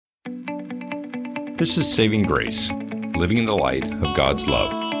This is Saving Grace, Living in the Light of God's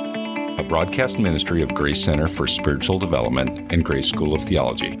Love, a broadcast ministry of Grace Center for Spiritual Development and Grace School of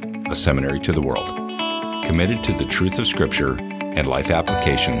Theology, a seminary to the world, committed to the truth of Scripture and life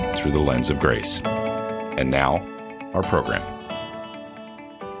application through the lens of grace. And now, our program.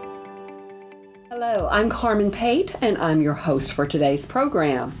 Hello, I'm Carmen Pate, and I'm your host for today's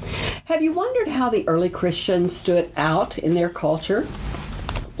program. Have you wondered how the early Christians stood out in their culture?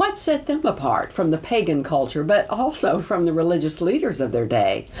 What set them apart from the pagan culture, but also from the religious leaders of their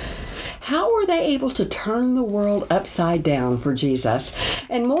day? How were they able to turn the world upside down for Jesus?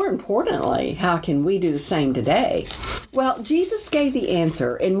 And more importantly, how can we do the same today? Well, Jesus gave the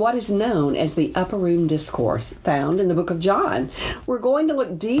answer in what is known as the Upper Room Discourse, found in the book of John. We're going to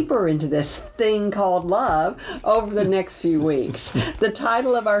look deeper into this thing called love over the next few weeks. The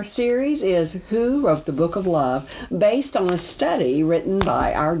title of our series is Who Wrote the Book of Love, based on a study written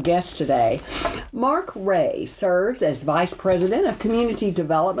by our guest today. Mark Ray serves as Vice President of Community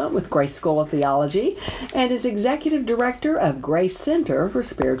Development with Grace School of Theology and is Executive Director of Grace Center for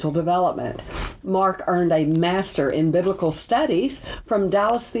Spiritual Development. Mark earned a Master in Biblical Studies from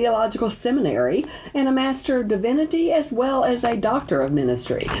Dallas Theological Seminary and a Master of Divinity as well as a Doctor of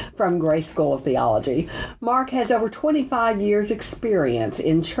Ministry from Grace School of Theology. Mark has over 25 years experience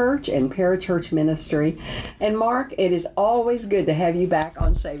in church and parachurch ministry. And Mark, it is always good to have you back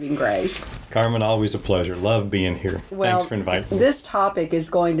on Saving Grace. Carmen, always a pleasure. Love being here. Well, thanks for inviting me. This topic is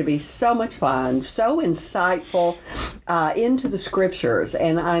going to be so much fun, so insightful into the Scriptures,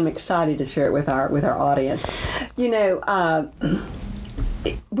 and I'm excited to share it with our audience. You know,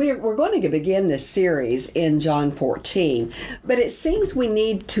 we're going to begin this series in John 14, but it seems we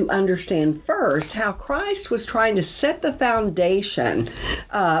need to understand first how Christ was trying to set the foundation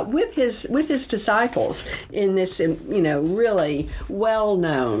with his disciples in this, really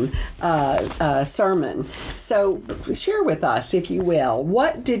well-known sermon. So share with us, if you will,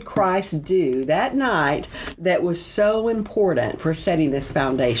 what did Christ do that night that was so important for setting this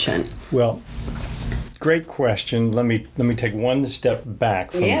foundation? Well, great question. Let me take one step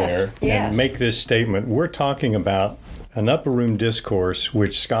back from there and make this statement. We're talking about an upper room discourse,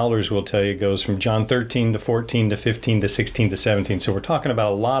 which scholars will tell you goes from John 13 to 14 to 15 to 16 to 17. So we're talking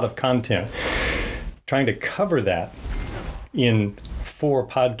about a lot of content. Trying to cover that in 4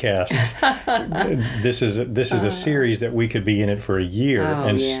 podcasts. This is a series that we could be in it for a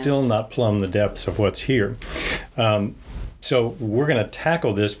year still not plumb the depths of what's here. So we're going to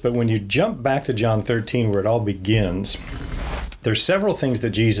tackle this, but when you jump back to John 13, where it all begins, there's several things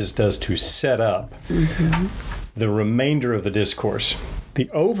that Jesus does to set up the remainder of the discourse. The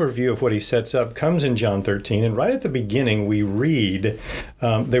overview of what he sets up comes in John 13, and right at the beginning we read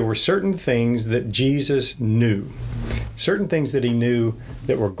there were certain things that Jesus knew. Certain things that he knew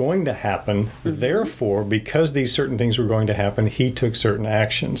that were going to happen. Therefore, because these certain things were going to happen, he took certain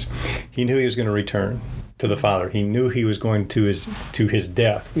actions. He knew he was going to return to the Father. He knew he was going to his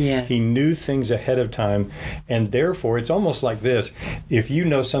death. Yes. He knew things ahead of time, and therefore it's almost like this. If you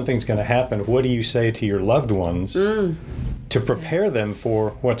know something's going to happen, what do you say to your loved ones to prepare them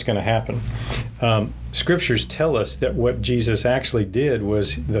for what's going to happen? Scriptures tell us that what Jesus actually did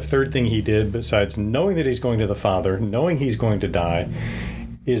was the third thing he did, besides knowing that he's going to the Father, knowing he's going to die,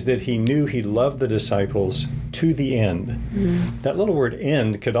 is that he knew he loved the disciples to the end. That little word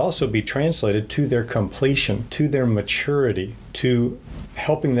end could also be translated to their completion, to their maturity, to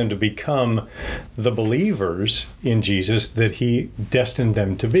helping them to become the believers in Jesus that he destined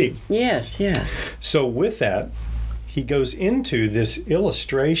them to be. Yes. So with that, he goes into this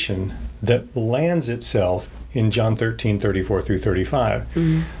illustration that lands itself in John 13, 34 through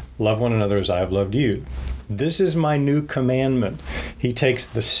 35. Love one another as I have loved you. This is my new commandment. He takes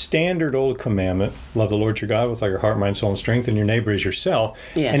the standard old commandment, love the Lord your God with all your heart, mind, soul, and strength, and your neighbor as yourself,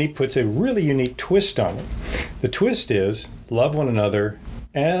 and he puts a really unique twist on it. The twist is, love one another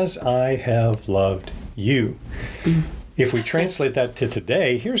as I have loved you. If we translate that to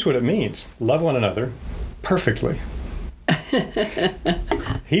today, here's what it means. Love one another perfectly.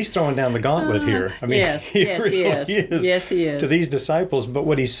 He's throwing down the gauntlet here. I mean, he is. Yes, he is. To these disciples. But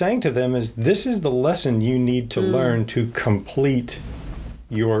what he's saying to them is, this is the lesson you need to learn to complete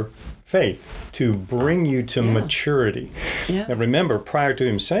your faith, to bring you to maturity. Now remember, prior to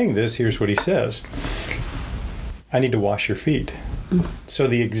him saying this, here's what he says. I need to wash your feet. So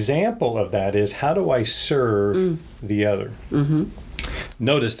the example of that is, how do I serve the other?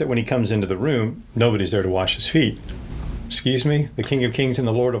 Notice that when he comes into the room, nobody's there to wash his feet. Excuse me, the King of Kings and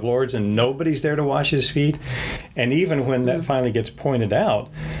the Lord of Lords, and nobody's there to wash his feet. And even when that finally gets pointed out,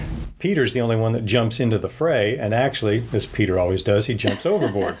 Peter's the only one that jumps into the fray, and actually, as Peter always does, he jumps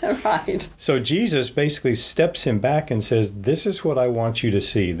overboard. Right. So Jesus basically steps him back and says, this is what I want you to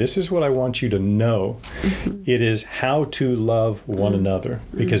see. This is what I want you to know. Mm-hmm. It is how to love one another.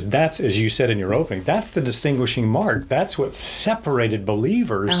 Because that's, as you said in your opening, that's the distinguishing mark. That's what separated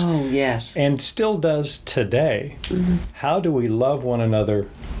believers. Oh, yes. And still does today. Mm-hmm. How do we love one another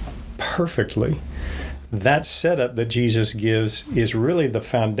perfectly? That setup that Jesus gives is really the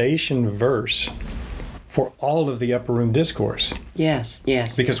foundation verse for all of the Upper Room Discourse. Yes.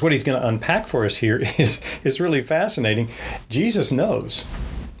 Because what he's going to unpack for us here is really fascinating. Jesus knows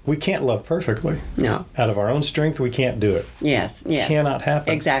we can't love perfectly. No. Out of our own strength, we can't do it. Yes. Cannot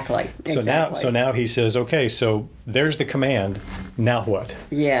happen. Exactly. So now he says, okay, so there's the command. Now what?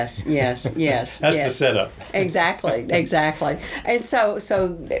 Yes. That's the setup. Exactly. And so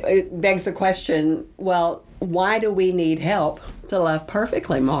it begs the question, well, why do we need help to love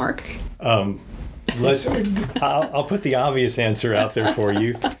perfectly, Mark? I'll put the obvious answer out there for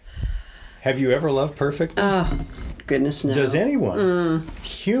you. Have you ever loved perfectly? Oh, goodness, no. Does anyone,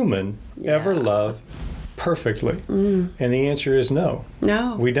 human, ever love perfectly? And the answer is no.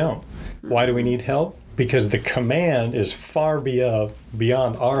 No. We don't. Why do we need help? Because the command is far beyond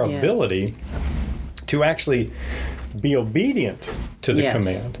our ability to actually be obedient to the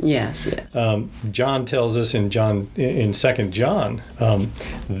command. Yes. John tells us in 2 John,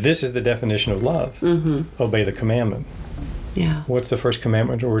 this is the definition of love. Mm-hmm. Obey the commandment. Yeah. What's the first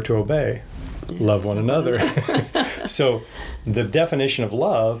commandment we're to obey? Love one another. So the definition of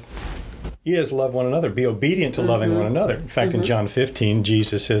love is love one another. Be obedient to loving one another. In fact, in John 15,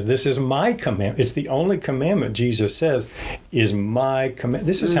 Jesus says, this is my commandment. It's the only commandment Jesus says is my command.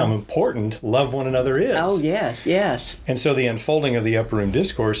 This is how important love one another is. Oh, yes. And so the unfolding of the Upper Room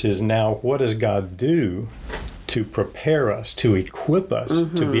Discourse is now, what does God do to prepare us, to equip us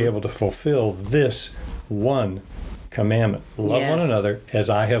to be able to fulfill this one commandment? Love one another as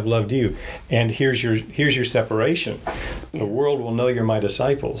I have loved you. And here's your separation. The world will know you're my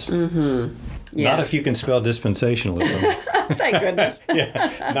disciples. Not if you can spell dispensationalism. Thank goodness.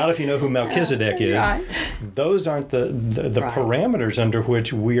 Not if you know who Melchizedek is. Right. Those aren't the parameters under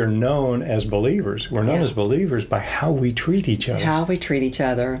which we are known as believers. We're known as believers by how we treat each other. How we treat each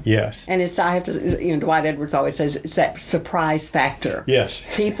other. Yes. And Dwight Edwards always says it's that surprise factor. Yes.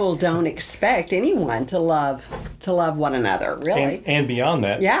 People don't expect anyone to love one another, really. And beyond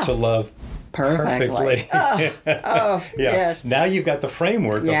that, to love perfectly. Yes. Now you've got the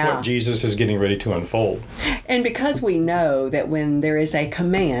framework of what Jesus is getting ready to unfold. And because we know that when there is a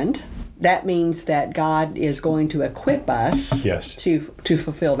command, that means that God is going to equip us to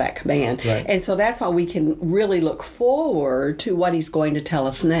fulfill that command. Right. And so that's why we can really look forward to what he's going to tell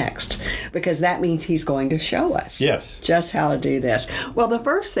us next, because that means he's going to show us just how to do this. Well, the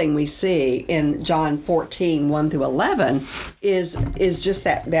first thing we see in John 14, 1 through 11 is just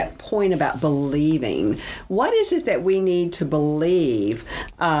that point about believing. What is it that we need to believe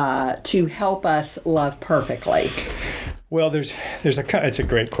to help us love perfectly? Well, it's a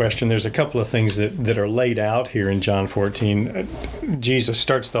great question. There's a couple of things that are laid out here in John 14. Jesus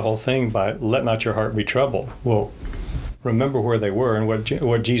starts the whole thing by, let not your heart be troubled. Well, remember where they were and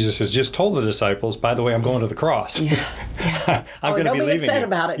what Jesus has just told the disciples. By the way, I'm going to the cross. I'm going to be leaving. Don't be upset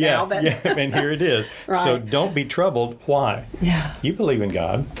about it now. But and here it is. Right. So don't be troubled. Why? You believe in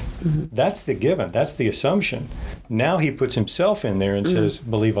God. That's the given. That's the assumption. Now he puts himself in there and says,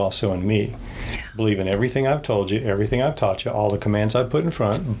 believe also in me. Believe in everything I've told you, everything I've taught you, all the commands I've put in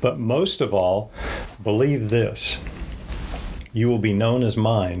front. But most of all, believe this. You will be known as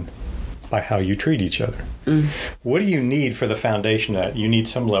mine by how you treat each other. What do you need for the foundation of that? You need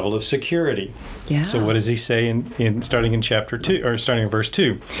some level of security. So what does he say in starting in chapter 2, or starting in verse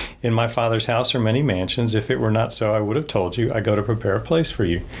 2? In my Father's house are many mansions. If it were not so, I would have told you. I go to prepare a place for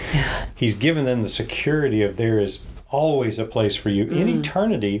you. He's given them the security of there is always a place for you in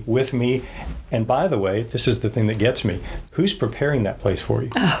eternity with me. And by the way, this is the thing that gets me. Who's preparing that place for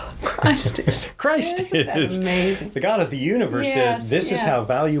you? Oh, Christ is. Christ is. That amazing. The God of the universe says, this is how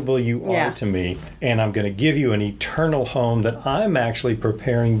valuable you are to me, and I'm going to give you an eternal home that I'm actually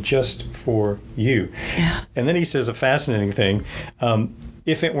preparing just for you. And then he says a fascinating thing.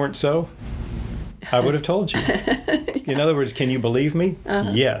 If it weren't so, I would have told you. In other words, can you believe me?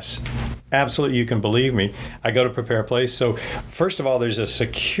 Yes. Absolutely, you can believe me. I go to prepare a place. So, first of all, there's a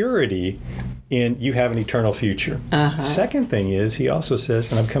security in you have an eternal future. Second thing is, he also says,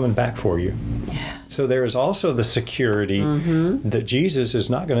 and I'm coming back for you. So there is also the security that Jesus is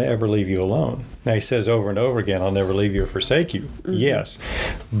not going to ever leave you alone. Now, he says over and over again, I'll never leave you or forsake you. Yes.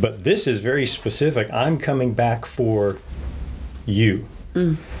 But this is very specific. I'm coming back for you.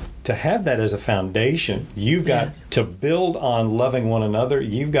 to have that as a foundation, you've got to build on loving one another.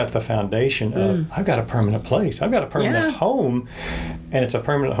 You've got the foundation of, I've got a permanent place. I've got a permanent home, and it's a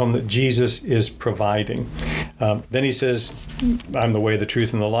permanent home that Jesus is providing. Then he says, I'm the way, the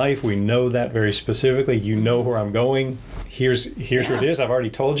truth, and the life. We know that very specifically. You know where I'm going. Here's where it is. I've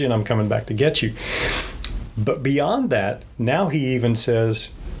already told you, and I'm coming back to get you. But beyond that, now he even says,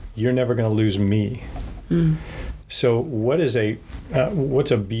 you're never going to lose me. So what's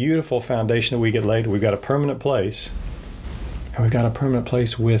a beautiful foundation that we get laid? We've got a permanent place, and we've got a permanent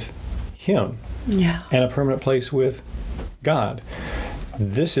place with him, and a permanent place with God.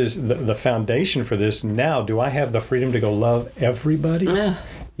 This is the foundation for this. Now, do I have the freedom to go love everybody?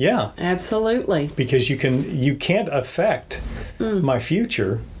 Yeah, absolutely. Because you can't affect my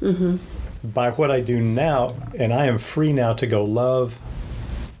future by what I do now, and I am free now to go love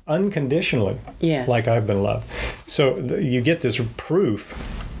unconditionally, like I've been loved. So you get this proof.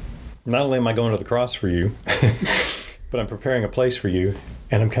 Not only am I going to the cross for you, but I'm preparing a place for you,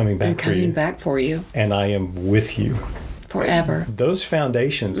 and I'm coming back for you. And I am with you forever. Those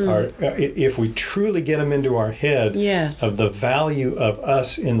foundations are, if we truly get them into our head, of the value of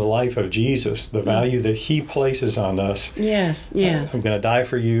us in the life of Jesus, the value that he places on us. I'm going to die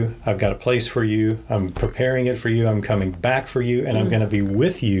for you. I've got a place for you. I'm preparing it for you. I'm coming back for you, and I'm going to be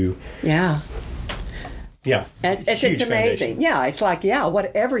with you. It's amazing. It's like,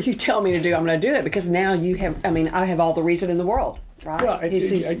 whatever you tell me to do, I'm going to do it, because now I have all the reason in the world. Right. Well,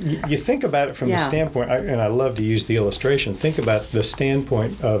 you think about it from the standpoint, and I love to use the illustration. Think about the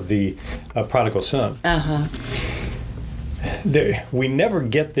standpoint of the prodigal son. We never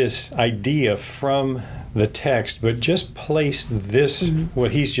get this idea from the text, but just place this,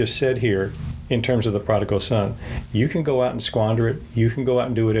 what he's just said here, in terms of the prodigal son. You can go out and squander it. You can go out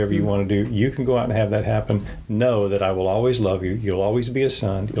and do whatever you want to do. You can go out and have that happen. Know that I will always love you. You'll always be a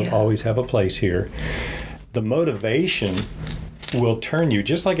son. You'll always have a place here. The motivation will turn you,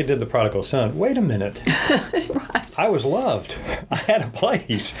 just like it did the prodigal son. Wait a minute. I was loved. I had a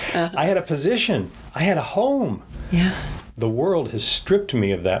place. I had a position. I had a home. The world has stripped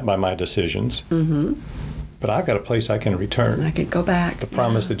me of that by my decisions. But I've got a place I can return. I can go back. The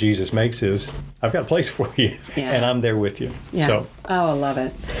promise that Jesus makes is, I've got a place for you, and I'm there with you. So. I love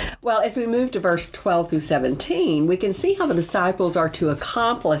it. Well, as we move to verse 12 through 17, we can see how the disciples are to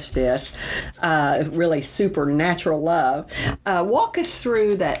accomplish this really supernatural love. Walk us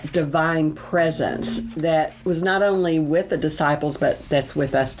through that divine presence that was not only with the disciples, but that's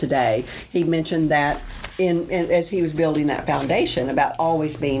with us today. He mentioned that as he was building that foundation about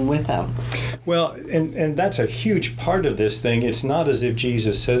always being with them. Well, and that's a huge part of this thing. It's not as if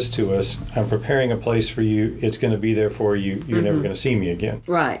Jesus says to us, I'm preparing a place for you. It's going to be there for you. You're never going to see me again.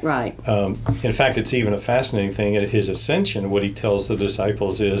 Right. In fact, it's even a fascinating thing. At his ascension, what he tells the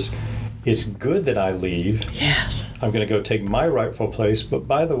disciples is, it's good that I leave. I'm going to go take my rightful place. But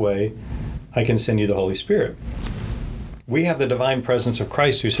by the way, I can send you the Holy Spirit. We have the divine presence of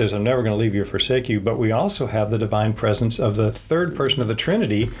Christ who says, I'm never going to leave you or forsake you, but we also have the divine presence of the third person of the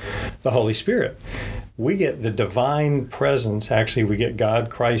Trinity, the Holy Spirit. We get the divine presence, actually we get God,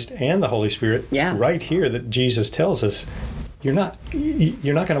 Christ, and the Holy Spirit right here that Jesus tells us, you're not going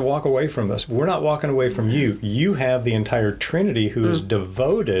to walk away from us. We're not walking away from you. You have the entire Trinity who is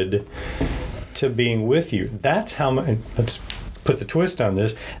devoted to being with you. That's how much, let's put the twist on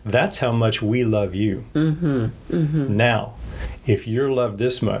this, that's how much we love you. Now, if you're loved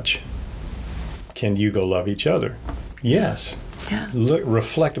this much, can you go love each other? Yes. Look,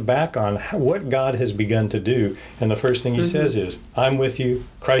 reflect back on what God has begun to do, and the first thing he says is, I'm with you,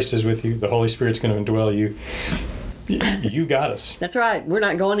 Christ is with you, the Holy Spirit's going to indwell you. You got us. That's right. We're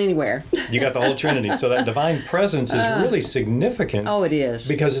not going anywhere. You got the whole Trinity. So that divine presence is really significant. Oh, it is.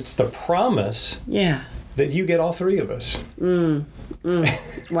 Because it's the promise that you get all three of us.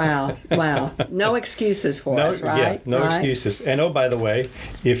 Wow. No excuses for us, right? No excuses. And oh, by the way,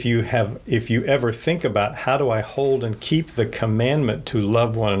 if you ever think about how do I hold and keep the commandment to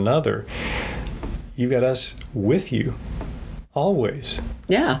love one another, you got us with you always.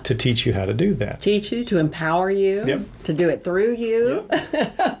 To teach you how to do that. Teach you, to empower you, to do it through you.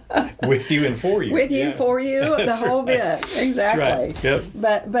 With you and for you. With you, for you, the whole bit. Exactly. That's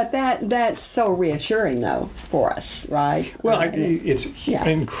right. But that's so reassuring, though, for us, right? Well, it's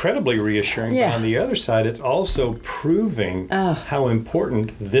incredibly reassuring. But on the other side, it's also proving how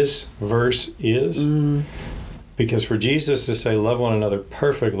important this verse is. Because for Jesus to say, love one another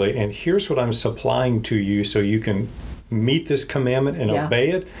perfectly, and here's what I'm supplying to you so you can meet this commandment and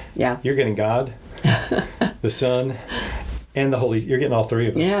obey it, you're getting God, the Son, and the Holy. You're getting all three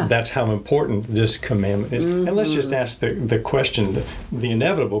of us. Yeah. That's how important this commandment is. And let's just ask the question, the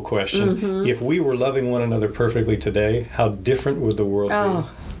inevitable question: if we were loving one another perfectly today, how different would the world be?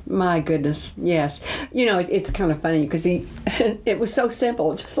 My goodness, yes. It's kind of funny because it was so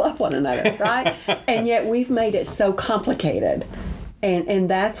simple, just love one another, right? And yet we've made it so complicated. And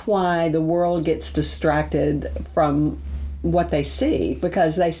that's why the world gets distracted from what they see,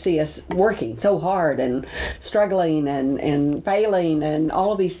 because they see us working so hard and struggling and failing and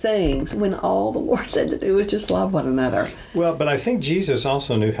all of these things, when all the Lord said to do was just love one another. Well, but I think Jesus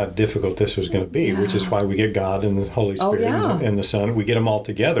also knew how difficult this was going to be, which is why we get God and the Holy Spirit and the Son. We get them all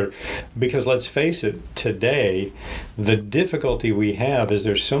together because, let's face it, today the difficulty we have is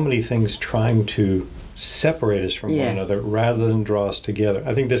there's so many things trying to separate us from one another rather than draw us together.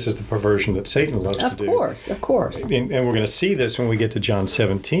 I think this is the perversion that Satan loves to do. Of course. And we're going to see this when we get to John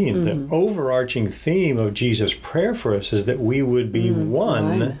 17. The overarching theme of Jesus' prayer for us is that we would be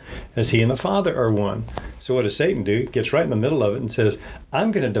one as he and the Father are one. So what does Satan do? He gets right in the middle of it and says,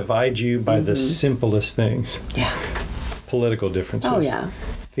 I'm going to divide you by the simplest things. Yeah. Political differences. Oh, yeah.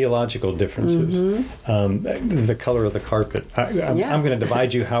 Theological differences, the color of the carpet. I'm going to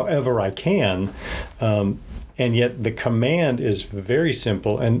divide you however I can, and yet the command is very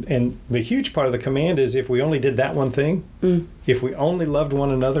simple. And the huge part of the command is if we only did that one thing, if we only loved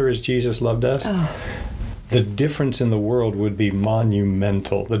one another as Jesus loved us, the difference in the world would be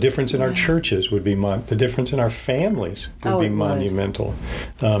monumental. The difference in our churches would be the difference in our families would be monumental.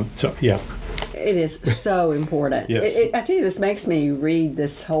 It is so important. Yes. I tell you, this makes me read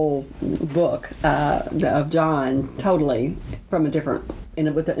this whole book of John totally from in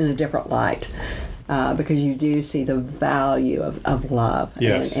a different light, because you do see the value of love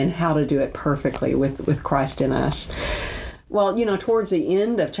and how to do it perfectly with Christ in us. Well, towards the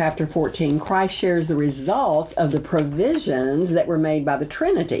end of chapter 14, Christ shares the results of the provisions that were made by the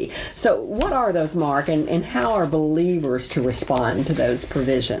Trinity. So what are those, Mark, and how are believers to respond to those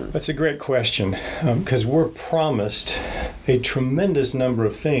provisions? That's a great question, because we're promised a tremendous number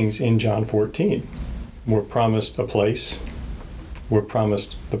of things in John 14. We're promised a place. We're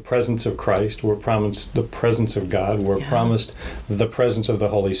promised the presence of Christ. We're promised the presence of God. We're promised the presence of the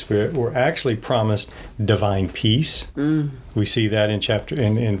Holy Spirit. We're actually promised divine peace. We see that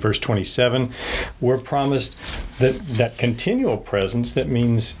in verse 27. We're promised that continual presence. That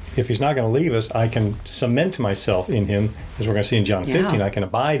means if he's not going to leave us, I can cement myself in him. As we're going to see in John 15, I can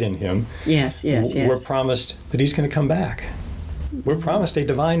abide in him. Yes. We're promised that he's going to come back. We're promised a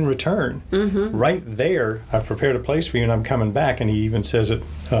divine return. Right there, I've prepared a place for you and I'm coming back. And he even says it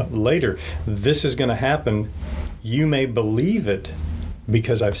later. This is going to happen. You may believe it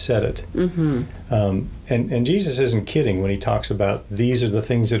because I've said it. And Jesus isn't kidding when he talks about these are the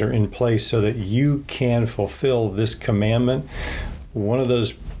things that are in place so that you can fulfill this commandment. One of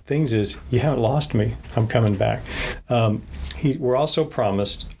those things is, you haven't lost me. I'm coming back. We're also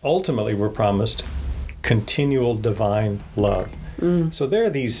promised, ultimately we're promised, continual divine love. So there are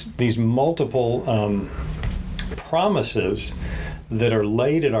these multiple promises that are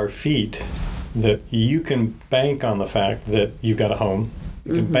laid at our feet that you can bank on the fact that you've got a home.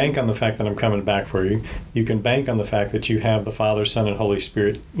 You can bank on the fact that I'm coming back for you. You can bank on the fact that you have the Father, Son, and Holy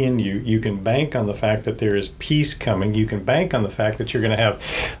Spirit in you. You can bank on the fact that there is peace coming. You can bank on the fact that you're going to have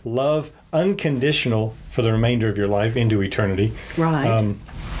love unconditional for the remainder of your life into eternity. Right.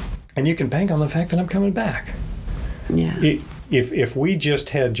 And you can bank on the fact that I'm coming back. Yeah. If we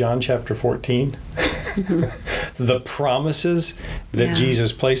just had John chapter 14, the promises that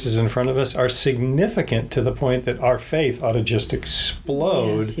Jesus places in front of us are significant to the point that our faith ought to just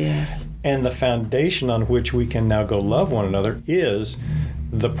explode. Yes. And the foundation on which we can now go love one another is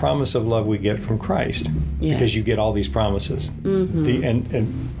the promise of love we get from Christ. Yes. Because you get all these promises.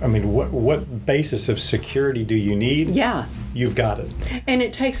 And I mean, what basis of security do you need? Yeah. You've got it. And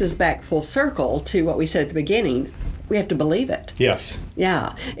it takes us back full circle to what we said at the beginning. We have to believe it. Yes.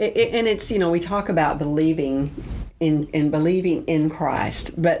 Yeah. And it's, we talk about believing in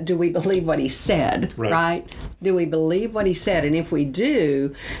Christ, but do we believe what he said, right? Do we believe what he said? And if we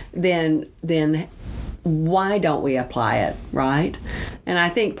do, then why don't we apply it, right? And I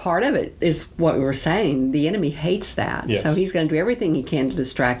think part of it is what we were saying. The enemy hates that. Yes. So he's going to do everything he can to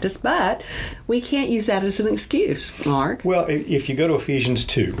distract us, but we can't use that as an excuse, Mark. Well, if you go to Ephesians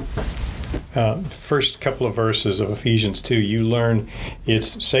 2, first couple of verses of Ephesians 2, you learn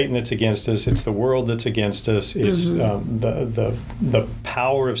it's Satan that's against us, it's the world that's against us, it's the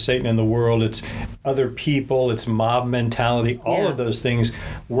power of Satan in the world, it's other people, it's mob mentality, all of those things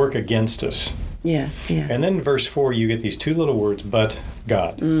work against us. Yes. And then in verse 4, you get these two little words, but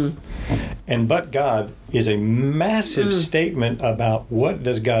God. And And but God is a massive statement about what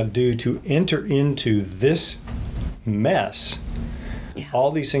does God do to enter into this mess. Yeah.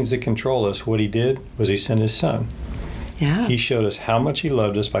 All these things that control us, what he did was he sent his son. Yeah. He showed us how much he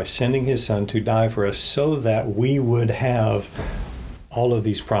loved us by sending his son to die for us so that we would have all of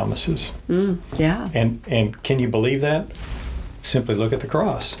these promises. Yeah. And can you believe that? Simply look at the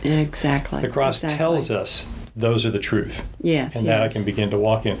cross. Exactly. The cross tells us those are the truth. Yes. And that I can begin to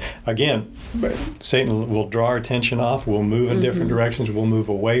walk in. Again, Satan will draw our attention off. We'll move in different directions. We'll move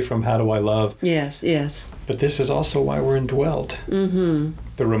away from how do I love. Yes, yes. But this is also why we're indwelt. The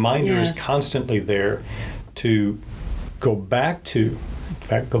reminder is constantly there to go back to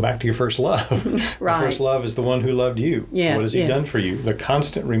your first love. Right. The first love is the one who loved you. Yes, What has he done for you? The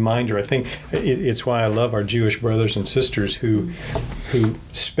constant reminder. I think it's why I love our Jewish brothers and sisters who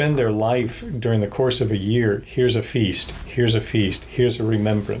spend their life during the course of a year. Here's a feast. Here's a feast. Here's a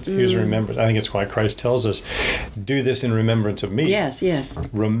remembrance. Here's a remembrance. I think it's why Christ tells us, do this in remembrance of me. Yes, yes.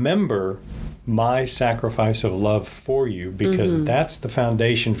 Remember my sacrifice of love for you, because that's the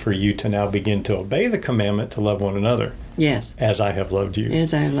foundation for you to now begin to obey the commandment to love one another. Yes. As I have loved you.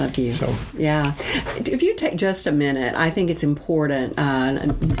 As I have loved you. So, yeah. If you take just a minute, I think it's important.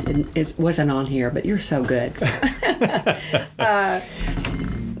 It wasn't on here, but you're so good. How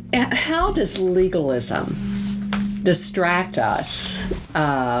does legalism distract us?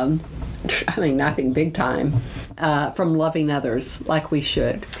 I think big time. From loving others like we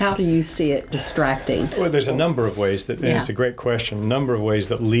should. How do you see it distracting? Well, there's a number of ways and it's a great question, a number of ways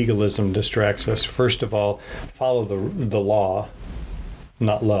that legalism distracts us. First of all, follow the law,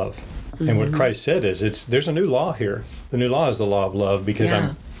 not love. And what Christ said is, there's a new law here. The new law is the law of love, because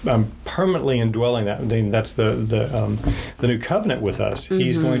I'm permanently indwelling that. That's the new covenant with us.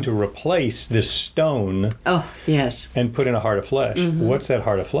 He's going to replace this stone. Oh, yes. And put in a heart of flesh. What's that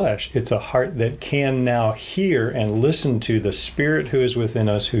heart of flesh? It's a heart that can now hear and listen to the Spirit who is within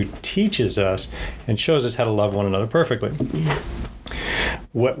us, who teaches us and shows us how to love one another perfectly. Yeah.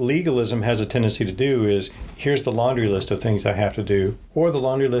 What legalism has a tendency to do is, here's the laundry list of things I have to do, or the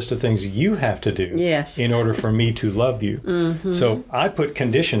laundry list of things you have to do in order for me to love you. So I put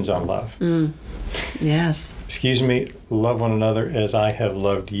conditions on love. Yes. Excuse me, love one another as I have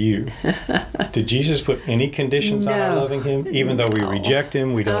loved you. Did Jesus put any conditions on our loving him? Even though we reject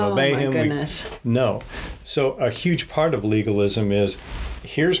him, we don't obey him. Goodness. No. So a huge part of legalism is,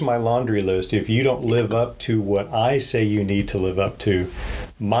 here's my laundry list. If you don't live up to what I say you need to live up to,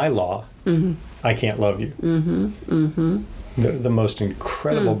 my law, I can't love you. The most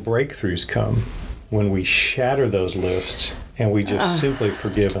incredible breakthroughs come when we shatter those lists and we just simply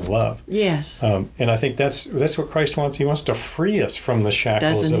forgive and love. Yes. And I think that's what Christ wants. He wants to free us from the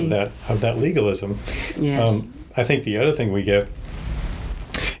shackles of that legalism. Yes. I think the other thing we get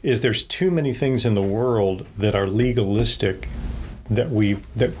is there's too many things in the world that are legalistic that we're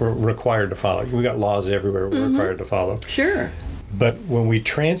required to follow. We got laws everywhere we're required to follow. Sure. But when we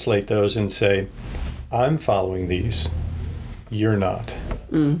translate those and say, I'm following these, you're not.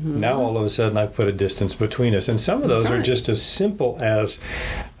 Now all of a sudden I've put a distance between us. And some of those are just as simple as,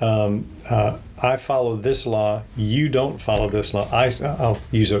 I follow this law, you don't follow this law. I'll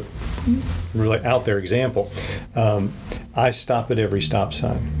use a really out there example. I stop at every stop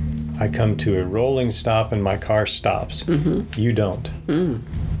sign. I come to a rolling stop and my car stops. You don't.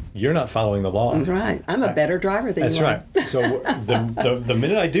 You're not following the law. That's right. I'm a better driver than you are. That's right. So the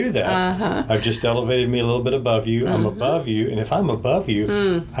minute I do that, I've just elevated me a little bit above you. I'm above you. And if I'm above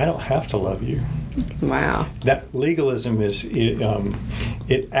you, I don't have to love you. Wow. That legalism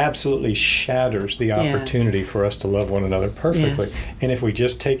it absolutely shatters the opportunity for us to love one another perfectly. Yes. And if we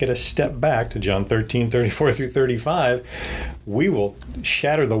just take it a step back to John 13:34 through 35, we will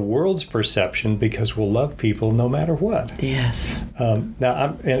shatter the world's perception because we'll love people no matter what. Yes.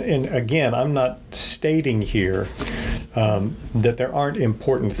 Now, again, I'm not stating here that there aren't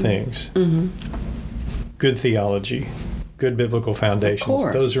important things. Good theology, good biblical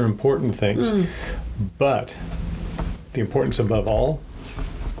foundations, those are important things. But the importance above all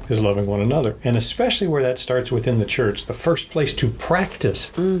is loving one another. And especially where that starts within the church, the first place to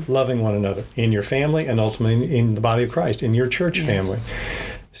practice loving one another in your family and ultimately in the body of Christ, in your church family.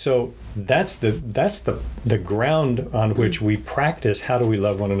 So that's the ground on which we practice how do we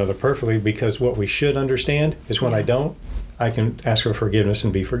love one another perfectly, because what we should understand is when I don't, I can ask for forgiveness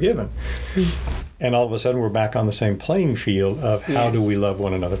and be forgiven. And all of a sudden we're back on the same playing field of how do we love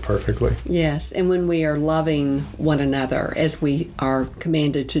one another perfectly. Yes, and when we are loving one another as we are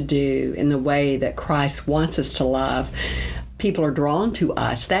commanded to do in the way that Christ wants us to love, people are drawn to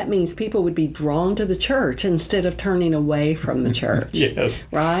us, that means people would be drawn to the church instead of turning away from the church. Yes.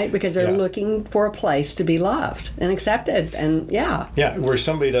 Right? Because they're looking for a place to be loved and accepted. And Yeah, where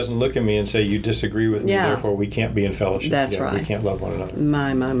somebody doesn't look at me and say, you disagree with me, therefore we can't be in fellowship. That's right. We can't love one another.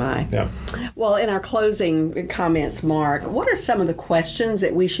 My. Yeah. Well, in our closing comments, Mark, what are some of the questions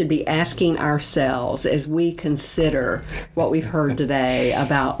that we should be asking ourselves as we consider what we've heard today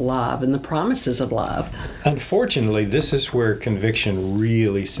about love and the promises of love? Unfortunately, this is where conviction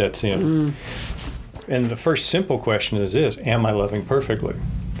really sets in. And the first simple question is this: am I loving perfectly?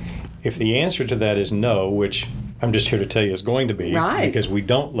 If the answer to that is no, which I'm just here to tell you is going to be, because we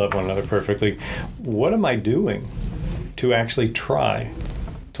don't love one another perfectly, what am I doing to actually try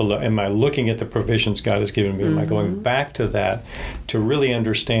to love? Am I looking at the provisions God has given me? Am I going back to that to really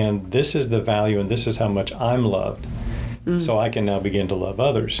understand this is the value and this is how much I'm loved, so I can now begin to love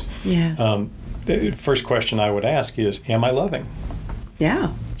others? Yes. The first question I would ask is, am I loving?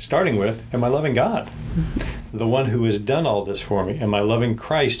 Yeah. Starting with, am I loving God? The one who has done all this for me. Am I loving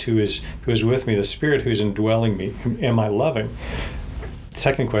Christ who is with me, the Spirit who's indwelling me? Am I loving?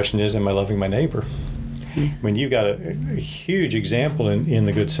 Second question is, am I loving my neighbor? I mean, you've got a huge example in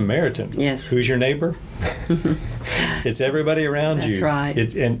the Good Samaritan. Yes. Who's your neighbor? It's everybody around you. That's right.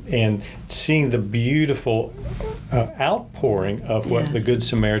 And seeing the beautiful outpouring of what the Good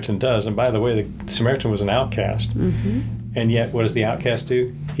Samaritan does. And by the way, the Samaritan was an outcast. And yet, what does the outcast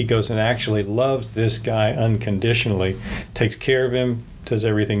do? He goes and actually loves this guy unconditionally, takes care of him, does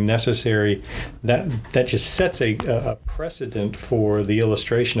everything necessary. That just sets a precedent for the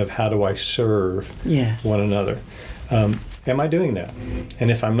illustration of how do I serve one another. Am I doing that?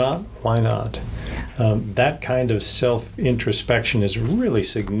 And if I'm not, why not? That kind of self-introspection is really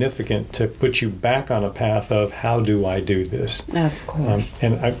significant to put you back on a path of how do I do this? Of course.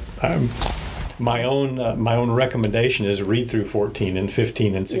 And my own recommendation is read through 14 and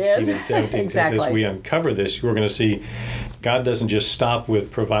 15 and 16 and 17. Exactly. Because as we uncover this, we're going to see God doesn't just stop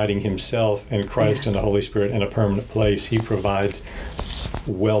with providing himself and Christ and the Holy Spirit in a permanent place. He provides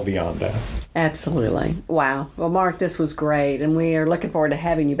well beyond that. Absolutely. Wow. Well, Mark, this was great, and we are looking forward to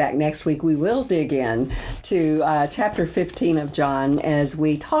having you back next week. We will dig in to chapter 15 of John as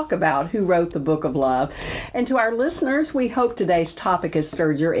we talk about who wrote the book of love. And to our listeners, we hope today's topic has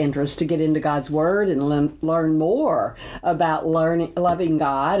stirred your interest to get into God's Word and learn more about loving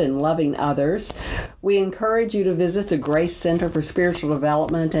God and loving others. We encourage you to visit the Grace Center for Spiritual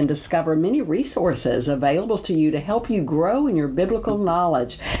Development and discover many resources available to you to help you grow in your biblical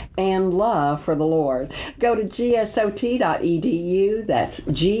knowledge and love for the Lord. Go to gsot.edu. That's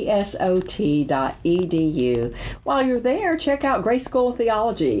gsot.edu. While you're there, check out Grace School of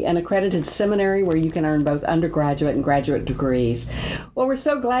Theology, an accredited seminary where you can earn both undergraduate and graduate degrees. Well, we're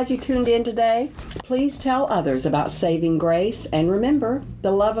so glad you tuned in today. Please tell others about saving grace, and remember, the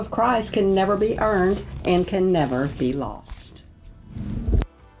love of Christ can never be earned and can never be lost.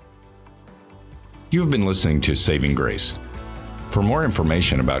 You've been listening to Saving Grace. For more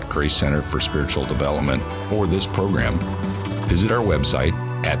information about Grace Center for Spiritual Development or this program, visit our website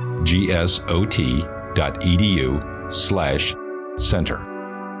at gsot.edu/center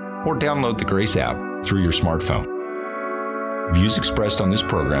or download the Grace app through your smartphone. Views expressed on this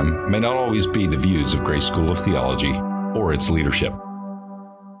program may not always be the views of Grace School of Theology or its leadership.